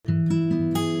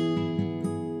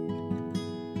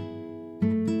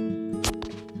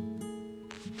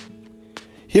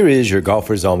Here is your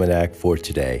Golfer's Almanac for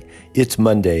today. It's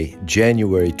Monday,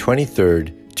 January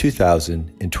 23rd,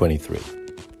 2023.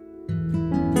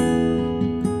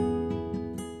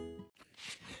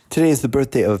 Today is the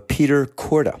birthday of Peter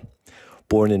Korda.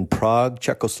 Born in Prague,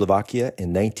 Czechoslovakia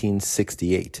in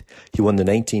 1968. He won the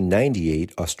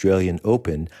 1998 Australian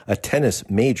Open, a tennis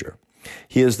major.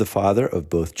 He is the father of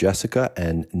both Jessica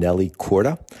and Nelly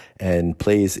Korda and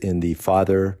plays in the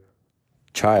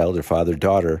father-child or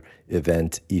father-daughter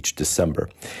event each December.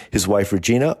 His wife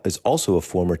Regina is also a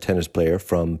former tennis player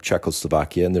from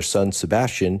Czechoslovakia, and their son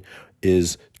Sebastian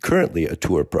is currently a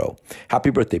tour pro.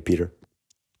 Happy birthday, Peter.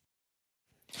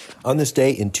 On this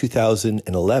day in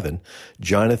 2011,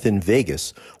 Jonathan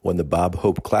Vegas won the Bob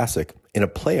Hope Classic in a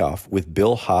playoff with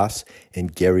Bill Haas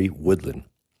and Gary Woodland.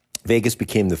 Vegas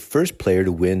became the first player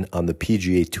to win on the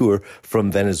PGA Tour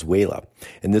from Venezuela,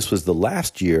 and this was the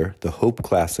last year the Hope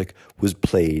Classic was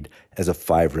played as a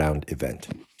 5-round event.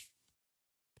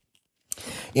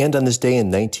 And on this day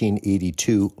in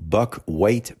 1982, Buck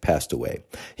White passed away.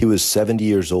 He was 70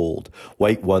 years old.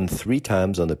 White won 3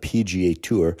 times on the PGA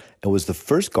Tour and was the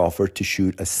first golfer to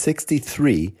shoot a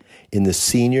 63 in the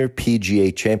Senior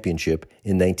PGA Championship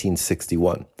in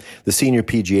 1961. The Senior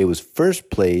PGA was first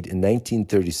played in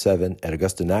 1937 at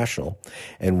Augusta National,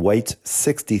 and White's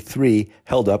 63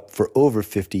 held up for over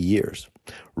 50 years.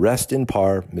 Rest in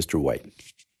par, Mr. White.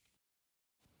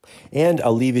 And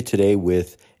I'll leave you today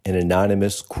with an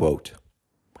anonymous quote.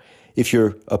 If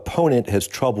your opponent has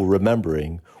trouble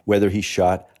remembering whether he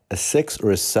shot a 6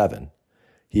 or a 7,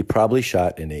 he probably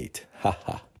shot an 8. Ha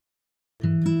ha.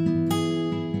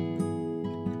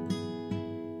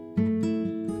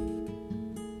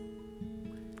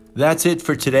 That's it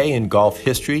for today in golf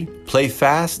history. Play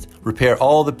fast, repair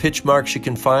all the pitch marks you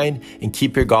can find, and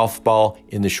keep your golf ball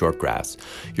in the short grass.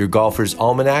 Your Golfer's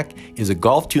Almanac is a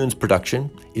Golf Tunes production.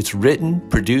 It's written,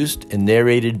 produced, and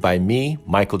narrated by me,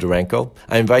 Michael Duranko.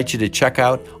 I invite you to check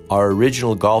out our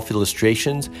original golf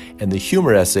illustrations and the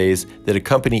humor essays that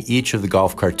accompany each of the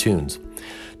golf cartoons.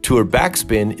 Tour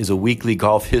Backspin is a weekly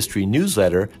golf history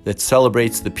newsletter that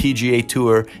celebrates the PGA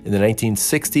Tour in the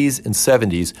 1960s and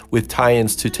 70s with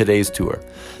tie-ins to today's tour.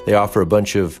 They offer a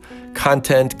bunch of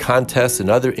content, contests, and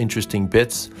other interesting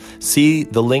bits. See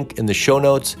the link in the show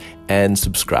notes and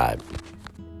subscribe.